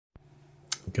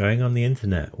Going on the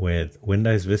internet with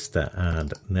Windows Vista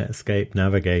and Netscape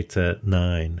Navigator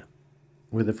 9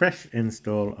 with a fresh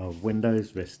install of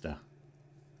Windows Vista.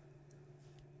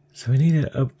 So we need to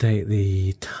update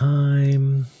the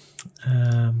time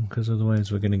because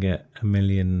otherwise we're going to get a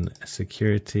million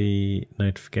security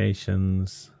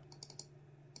notifications.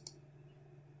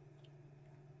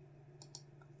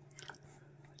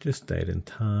 Just date and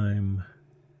time.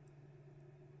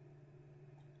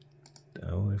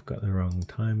 Oh, we've got the wrong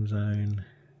time zone.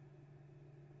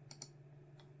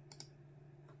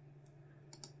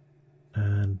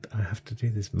 And I have to do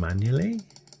this manually.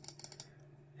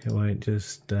 It won't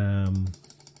just do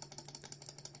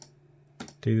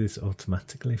this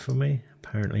automatically for me.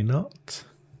 Apparently not.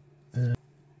 And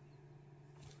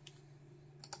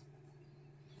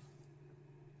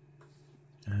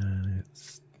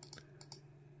it's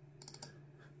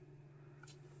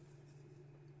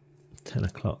 10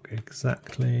 o'clock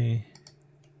exactly.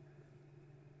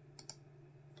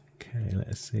 Okay,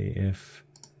 let's see if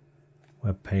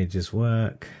web pages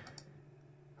work.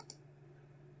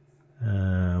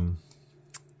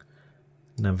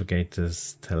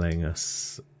 Navigator's telling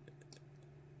us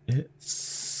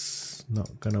it's not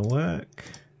gonna work.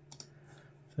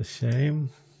 It's a shame.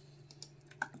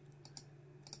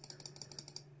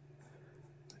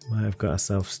 Might have got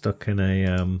ourselves stuck in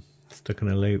a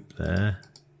loop there.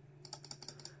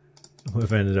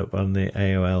 We've ended up on the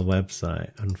AOL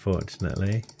website,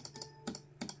 unfortunately.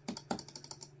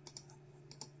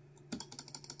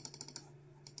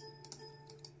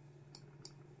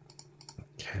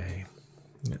 Okay,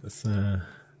 let's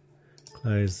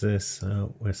close this.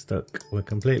 Oh, we're stuck. We're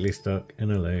completely stuck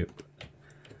in a loop.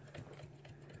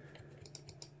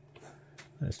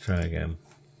 Let's try again.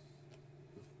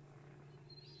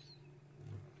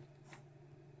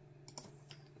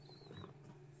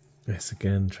 This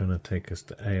again trying to take us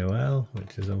to AOL,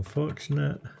 which is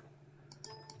unfortunate.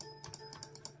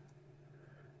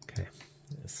 Okay,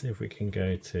 let's see if we can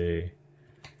go to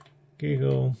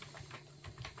Google.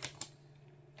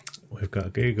 We've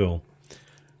got Google.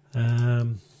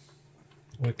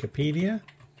 Wikipedia.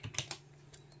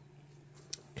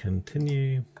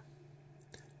 Continue.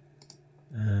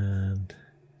 And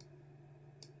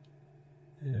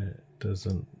it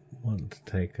doesn't want to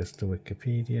take us to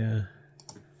Wikipedia.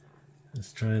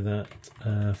 Let's try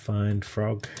that. Find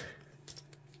frog.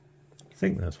 I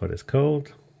think that's what it's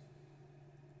called.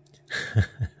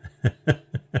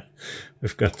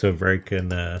 We've got a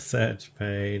broken search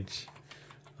page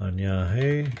on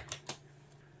Yahoo.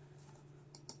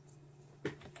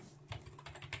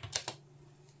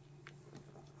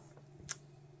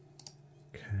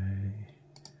 Okay.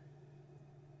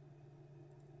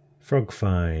 Frog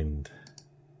find.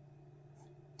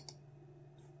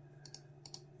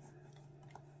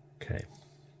 Okay,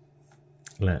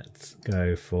 let's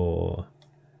go for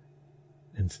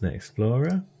Internet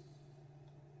Explorer.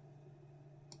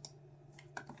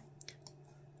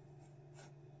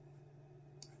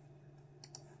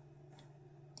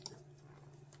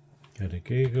 Go to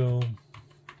Google.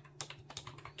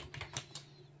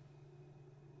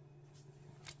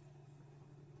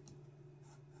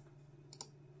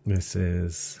 This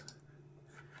is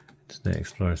Internet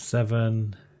Explorer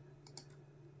 7.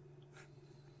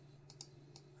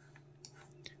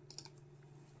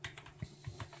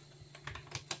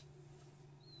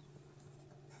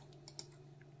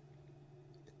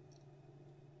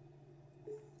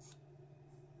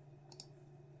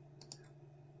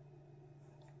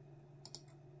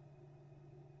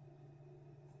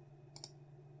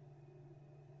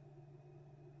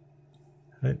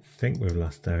 I don't think we've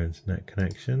lost our internet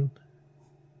connection.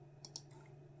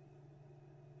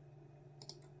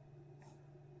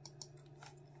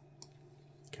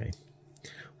 Okay,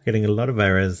 we're getting a lot of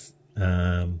errors.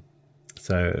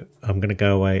 So I'm going to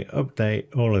go away, update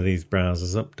all of these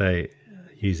browsers, update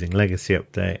using legacy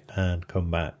update, and come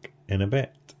back in a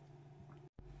bit.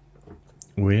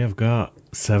 We have got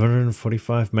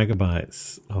 745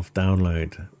 megabytes of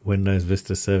download. Windows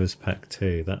Vista Service Pack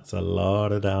 2. That's a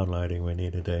lot of downloading we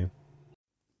need to do.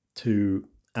 2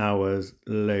 hours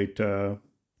later.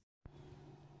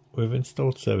 We've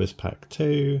installed Service Pack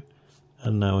 2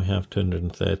 and now we have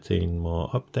 213 more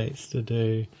updates to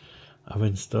do. I've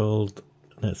installed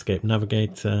Netscape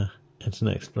Navigator.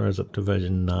 Internet Explorer is up to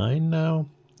version 9 now.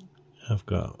 I've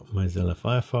got Mozilla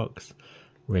Firefox,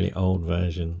 really old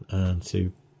version, and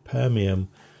Supermium,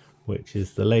 which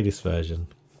is the latest version.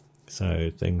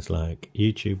 So things like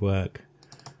YouTube work.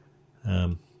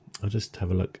 I'll just have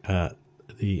a look at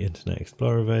the Internet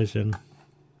Explorer version.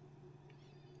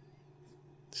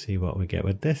 See what we get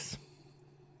with this.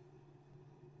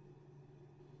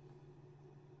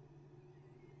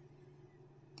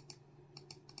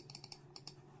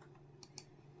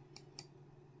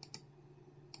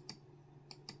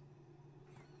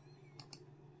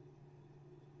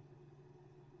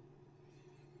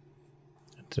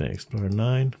 Internet Explorer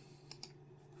 9.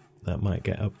 That might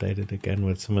get updated again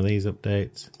with some of these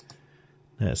updates.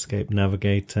 Netscape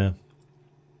Navigator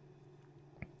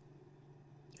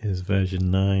is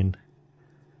version 9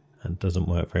 and doesn't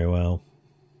work very well.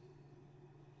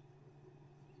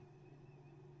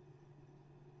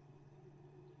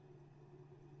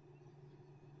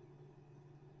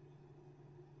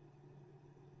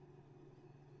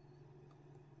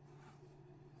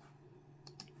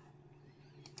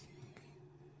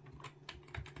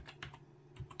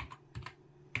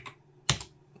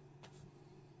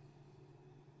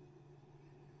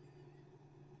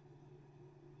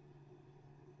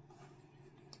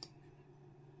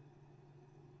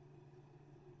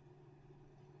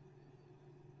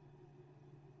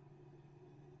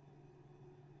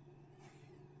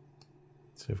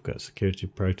 So we've got security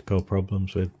protocol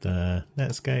problems with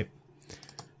Netscape,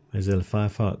 Mozilla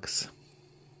Firefox.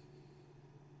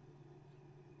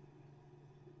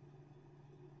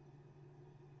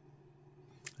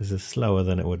 This is slower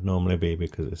than it would normally be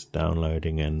because it's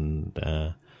downloading and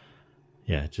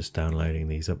yeah, just downloading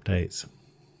these updates.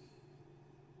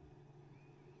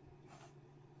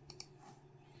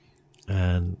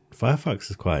 And Firefox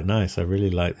is quite nice. I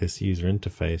really like this user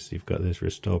interface. You've got this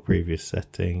restore previous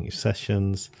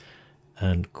sessions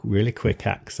and really quick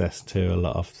access to a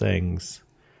lot of things.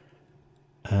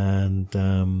 And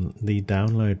the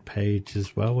download page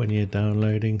as well when you're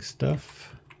downloading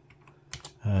stuff.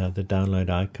 The download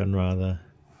icon rather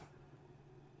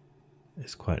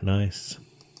is quite nice.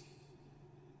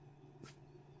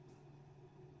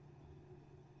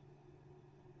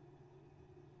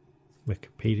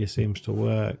 Wikipedia seems to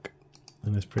work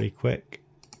and it's pretty quick.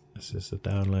 This is the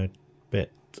download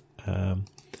bit. And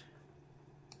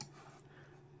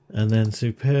then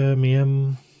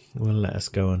Supermium will let us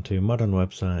go onto modern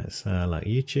websites like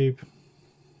YouTube.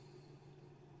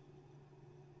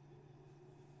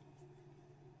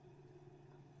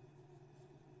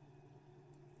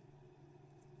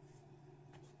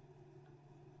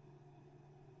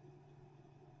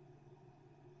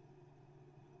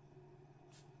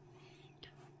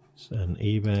 And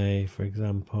eBay, for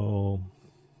example.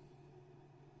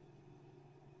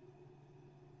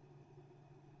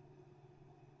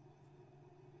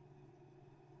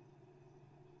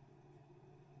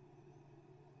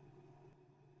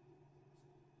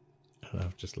 And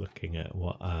I'm just looking at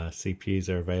what CPUs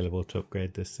are available to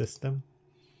upgrade this system.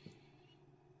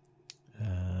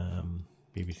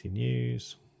 BBC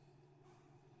News.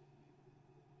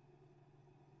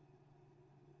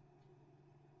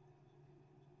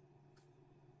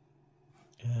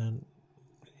 And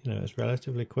you know, it's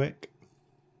relatively quick.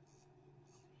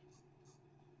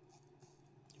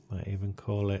 You might even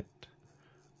call it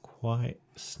quite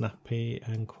snappy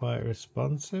and quite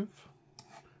responsive,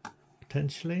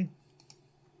 potentially.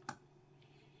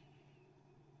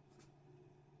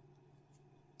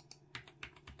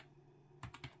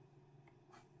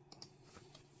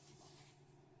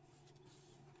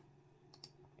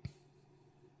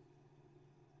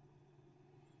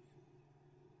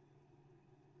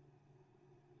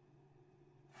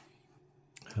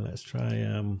 Let's try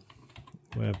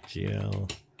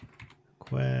WebGL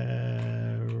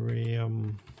Aquarium.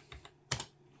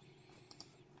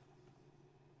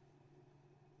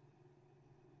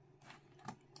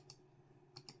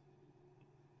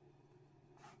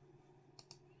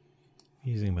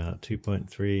 Using about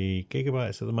 2.3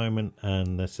 gigabytes at the moment,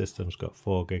 and the system's got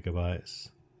 4 gigabytes.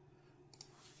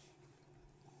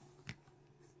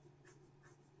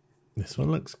 This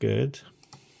one looks good.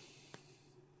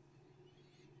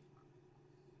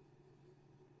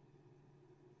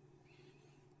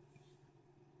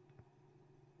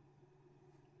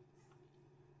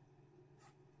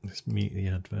 Let's mute the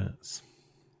adverts.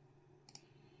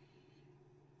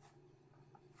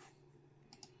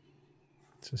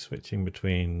 So switching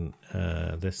between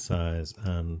this size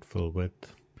and full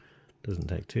width doesn't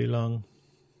take too long.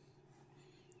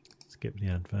 Skip the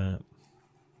advert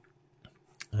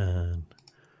and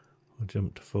we'll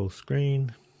jump to full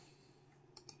screen.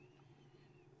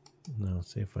 Now I'll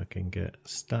see if I can get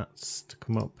stats to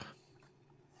come up.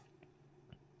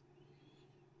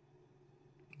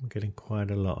 We're getting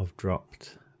quite a lot of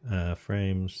dropped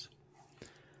frames,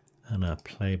 and our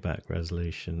playback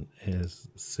resolution is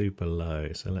super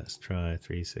low. So let's try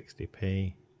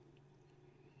 360p.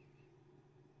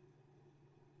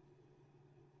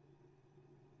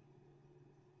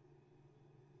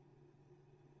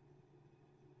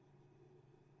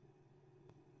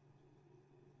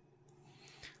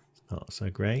 It's not so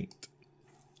great.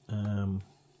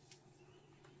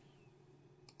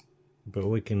 But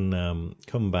we can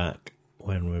come back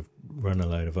when we've run a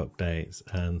load of updates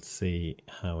and see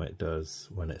how it does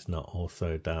when it's not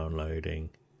also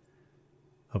downloading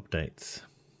updates.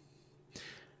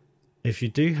 If you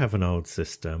do have an old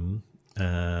system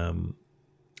and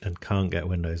can't get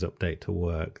Windows Update to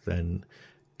work, then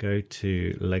go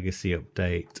to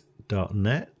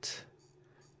legacyupdate.net,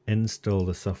 install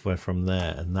the software from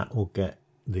there, and that will get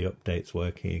the updates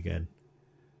working again.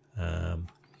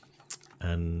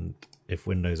 And if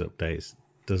Windows Updates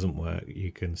doesn't work,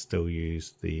 you can still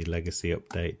use the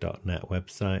legacyupdate.net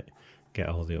website, get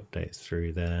all the updates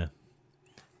through there.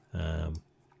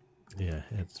 Yeah,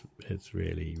 it's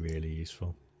really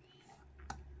useful.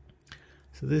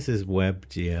 So this is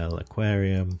WebGL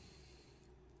Aquarium.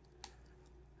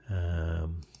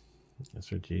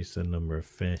 Let's reduce the number of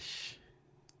fish.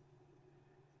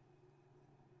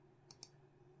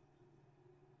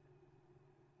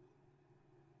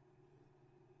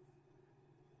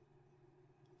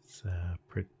 It's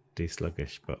pretty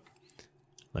sluggish, but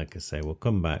like I say, we'll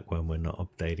come back when we're not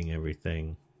updating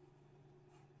everything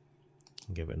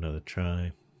and give it another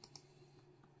try.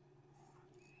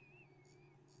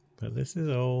 But this is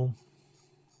all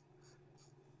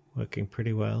working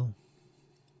pretty well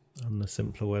on the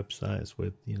simpler websites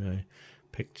with, you know,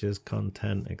 pictures,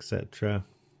 content, etc.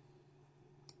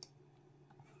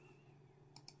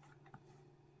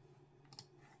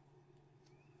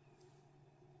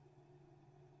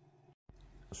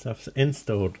 So I've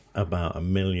installed about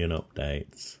 1 million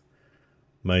updates,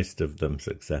 most of them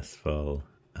successful,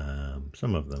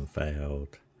 some of them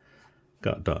failed.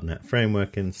 Got .NET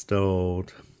Framework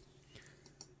installed,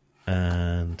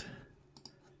 and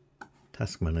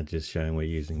Task Manager's showing we're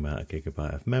using about 1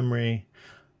 GB of memory.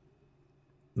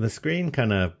 The screen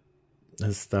kind of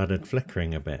has started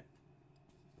flickering a bit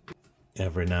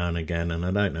every now and again, and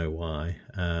I don't know why.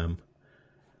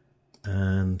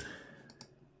 And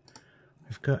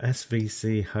we've got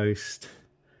SVC host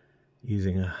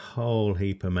using a whole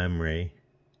heap of memory.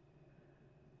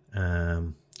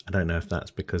 I don't know if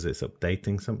that's because it's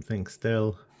updating something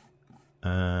still,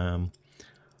 or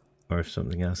if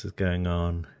something else is going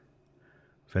on.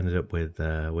 I've ended up with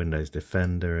Windows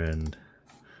Defender and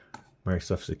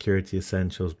Microsoft Security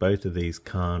Essentials. Both of these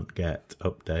can't get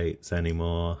updates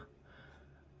anymore,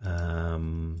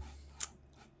 as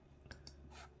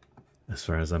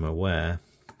far as I'm aware.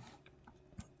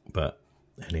 But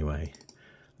anyway,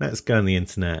 let's go on the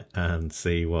internet and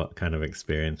see what kind of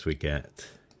experience we get.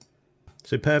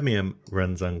 Supermium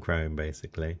runs on Chrome,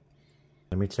 basically.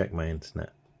 Let me check my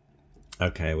internet.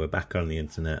 Okay, we're back on the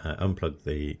internet. I unplugged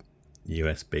the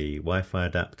USB Wi-Fi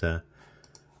adapter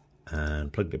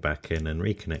and plugged it back in and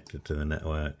reconnected to the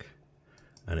network.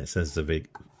 And it says the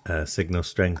signal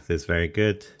strength is very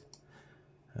good.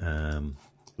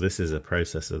 This is a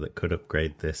processor that could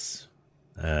upgrade this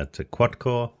to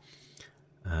quad-core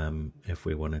if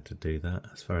we wanted to do that,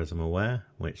 as far as I'm aware,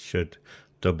 which should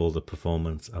double the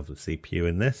performance of the CPU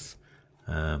in this.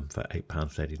 For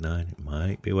 £8.39, it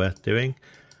might be worth doing.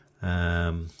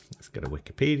 Let's go to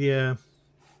Wikipedia,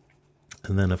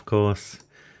 and then of course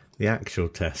the actual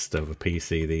test of a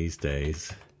PC these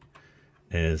days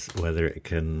is whether it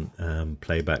can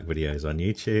play back videos on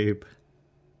YouTube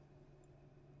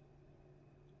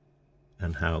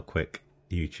and how quick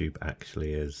YouTube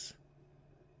actually is.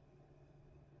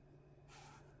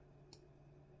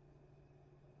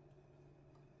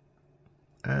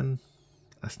 And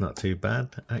that's not too bad,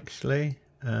 actually.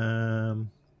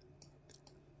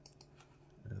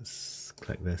 Let's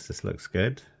click this. This looks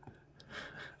good.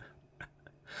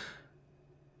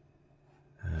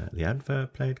 The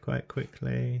advert played quite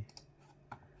quickly.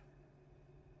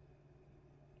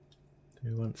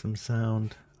 Do we want some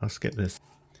sound? I'll skip this.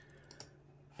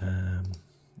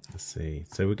 Let's see.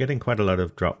 So we're getting quite a lot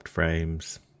of dropped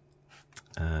frames.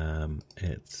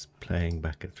 It's playing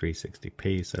back at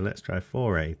 360p, so let's try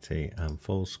 480 and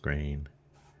full screen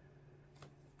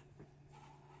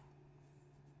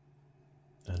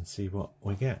and see what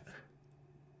we get.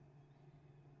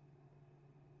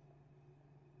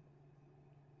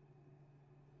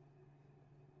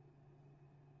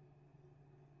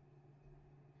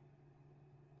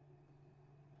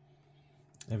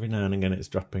 Every now and again it's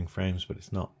dropping frames, but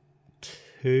it's not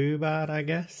too bad, I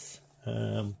guess.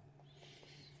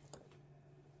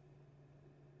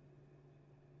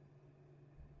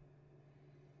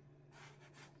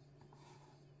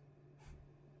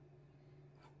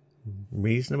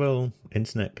 Reasonable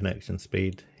internet connection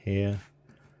speed here.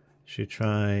 Should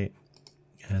try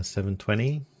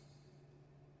 720.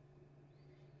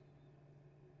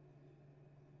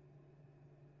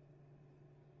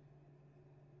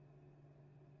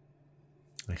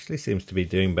 Actually seems to be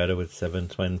doing better with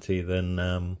 720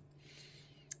 than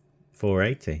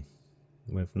 480.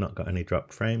 We've not got any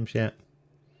dropped frames yet.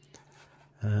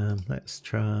 Let's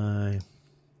try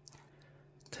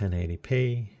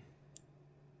 1080p.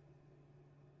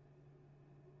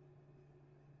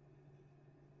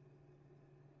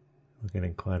 We're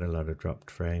getting quite a lot of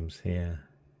dropped frames here.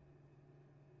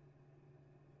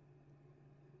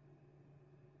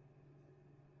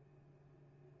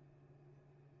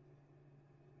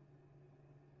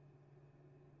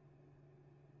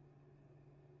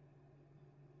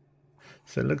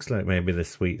 So it looks like maybe the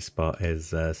sweet spot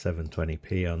is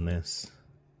 720p on this.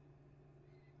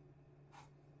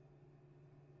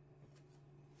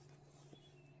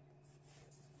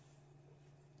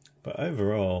 But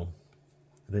overall,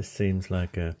 this seems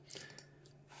like a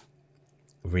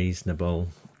reasonable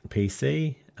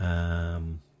PC.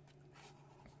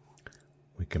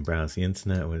 We can browse the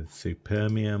internet with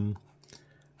Supermium.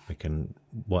 We can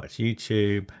watch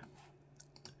YouTube.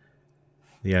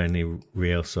 The only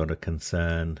real sort of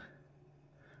concern,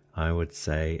 I would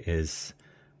say, is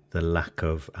the lack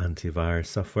of antivirus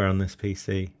software on this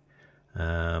PC.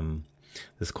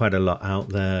 There's quite a lot out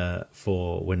there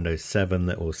for Windows 7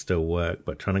 that will still work,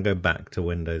 but trying to go back to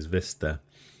Windows Vista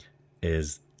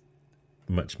is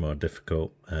much more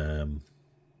difficult. I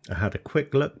had a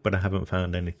quick look, but I haven't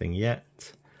found anything yet.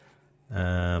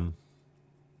 Let's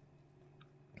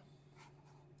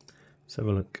have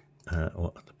a look at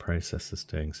what the processor's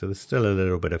doing. So there's still a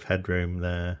little bit of headroom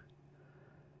there,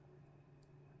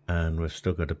 and we've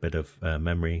still got a bit of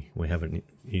memory. We haven't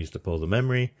used up all the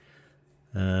memory.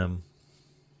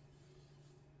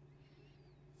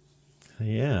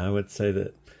 Yeah, I would say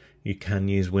that you can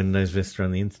use Windows Vista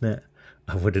on the internet.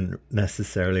 I wouldn't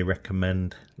necessarily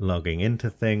recommend logging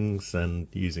into things and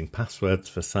using passwords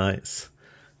for sites,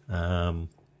 but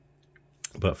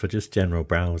for just general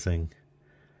browsing,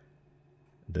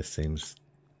 this seems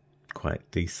quite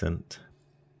decent.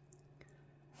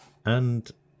 And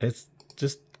it's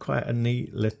just quite a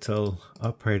neat little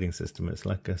operating system. It's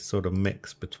like a sort of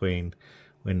mix between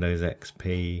Windows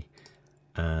XP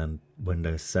and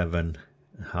Windows 7,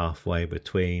 halfway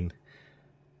between,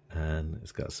 and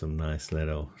it's got some nice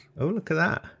little, oh, look at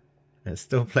that, it's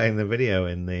still playing the video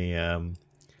in the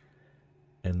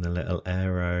little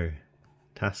Aero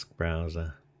task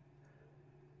browser.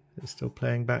 It's still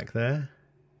playing back there.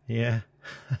 Yeah.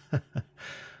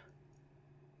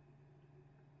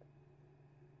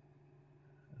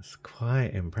 It's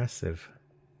quite impressive.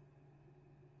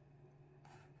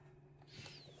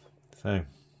 So,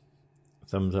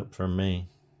 thumbs up from me.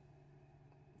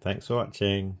 Thanks for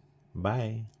watching.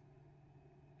 Bye.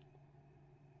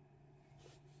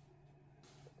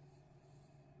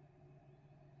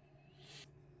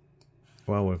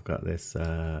 While we've got this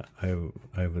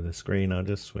over the screen, I'll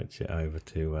just switch it over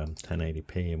to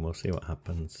 1080p and we'll see what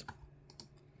happens.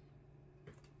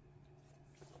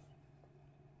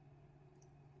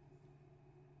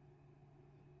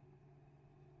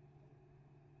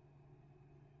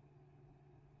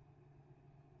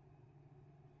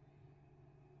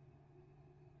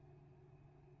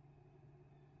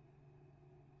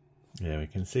 Yeah, we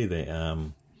can see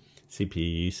the CPU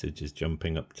usage is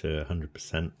jumping up to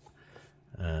 100%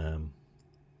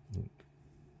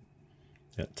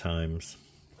 at times,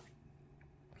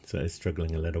 so it's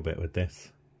struggling a little bit with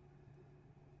this.